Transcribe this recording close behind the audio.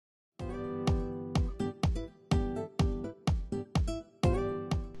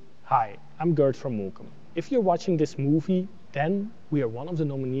Hi, I'm Gert from Mookum. If you're watching this movie, then we are one of the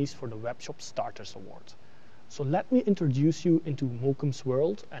nominees for the Webshop Starters Award. So let me introduce you into Mookum's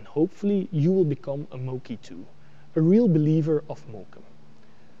world and hopefully you will become a Mookie too, a real believer of Mookum.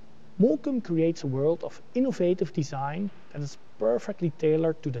 Mookum creates a world of innovative design that is perfectly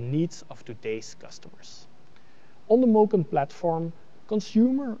tailored to the needs of today's customers. On the Mookum platform,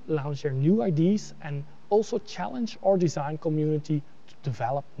 consumers launch their new ideas and also challenge our design community to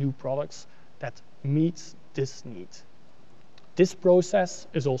develop new products that meet this need. This process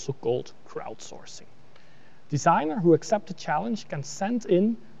is also called crowdsourcing. Designers who accept the challenge can send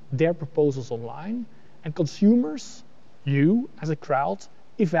in their proposals online, and consumers, you as a crowd,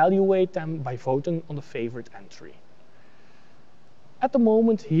 evaluate them by voting on the favorite entry. At the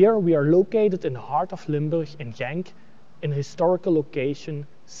moment here we are located in the heart of Limburg in Genk in a historical location,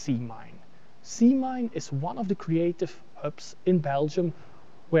 Seamine. Seamine is one of the creative hubs in Belgium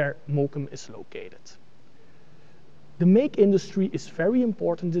where Mookum is located. The make industry is very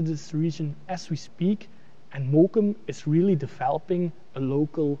important in this region as we speak, and Mookum is really developing a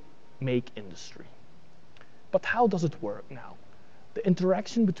local make industry. But how does it work now? The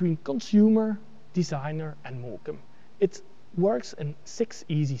interaction between consumer, designer and Mookum. It works in 6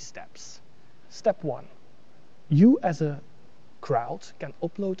 easy steps. Step 1. You as a crowd can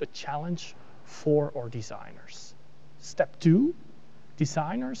upload a challenge for our designers. Step 2.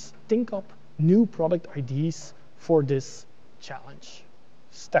 Designers think up new product ideas for this challenge.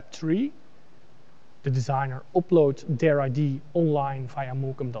 Step 3. The designer uploads their idea online via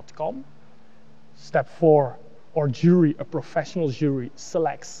mookum.com. Step 4. Our jury, a professional jury,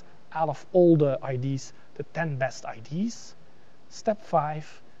 selects out of all the ideas the 10 best ideas. Step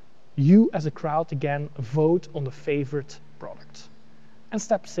 5, you as a crowd again vote on the favorite product. And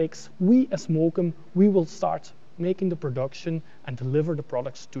step 6, we as Mookum, we will start making the production and deliver the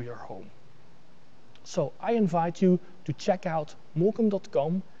products to your home. So I invite you to check out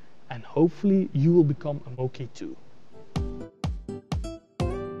mookum.com and hopefully you will become a Mookie too.